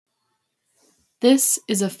This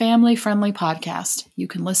is a family-friendly podcast. You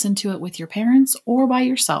can listen to it with your parents or by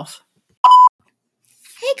yourself.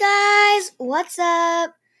 Hey guys, what's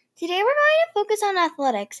up? Today we're going to focus on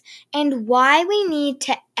athletics and why we need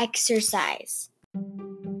to exercise.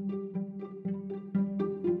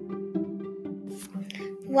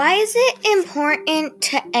 Why is it important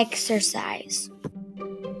to exercise?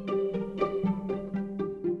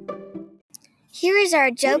 Here is our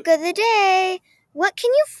joke of the day. What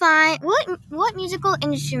musical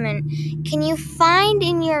instrument can you find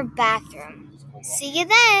in your bathroom? See you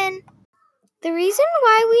then. The reason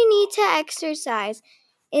why we need to exercise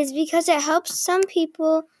is because it helps all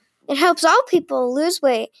people lose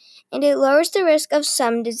weight, and it lowers the risk of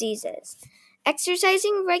some diseases.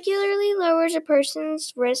 Exercising regularly lowers a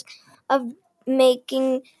person's risk of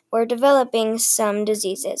making or developing some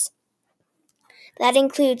diseases. That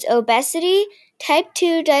includes obesity, type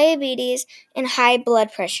 2 diabetes, and high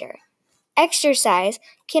blood pressure. Exercise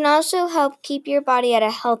can also help keep your body at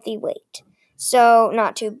a healthy weight, so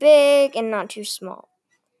not too big and not too small.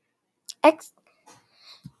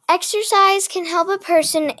 Exercise can help a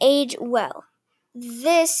person age well.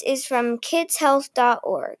 This is from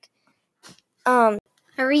kidshealth.org.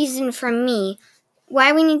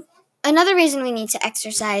 Another reason we need to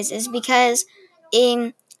exercise is because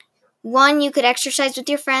you could exercise with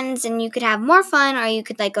your friends and you could have more fun, or you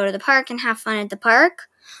could go to the park and have fun at the park,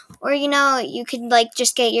 or you could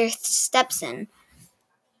just get your steps in.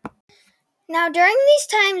 Now, during these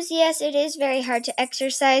times, yes, it is very hard to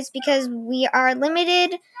exercise because we are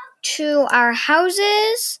limited to our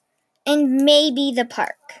houses and maybe the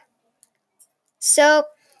park. So,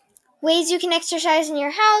 ways you can exercise in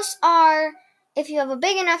your house are, if you have a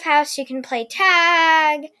big enough house, you can play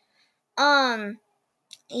tag.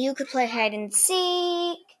 You could play hide and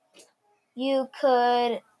seek. You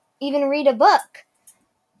could even read a book.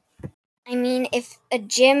 If a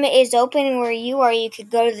gym is open where you are, you could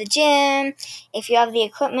go to the gym. If you have the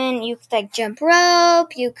equipment, you could jump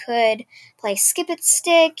rope. You could play skip it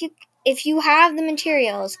stick. If you have the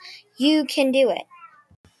materials, you can do it.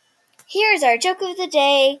 Here's our joke of the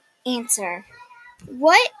day answer.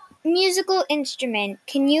 What musical instrument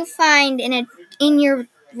can you find in your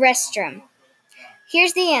restroom?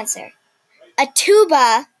 Here's the answer. A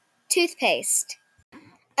tuba toothpaste.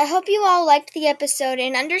 I hope you all liked the episode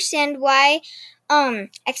and understand why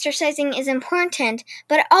exercising is important,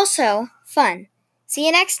 but also fun. See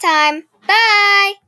you next time. Bye!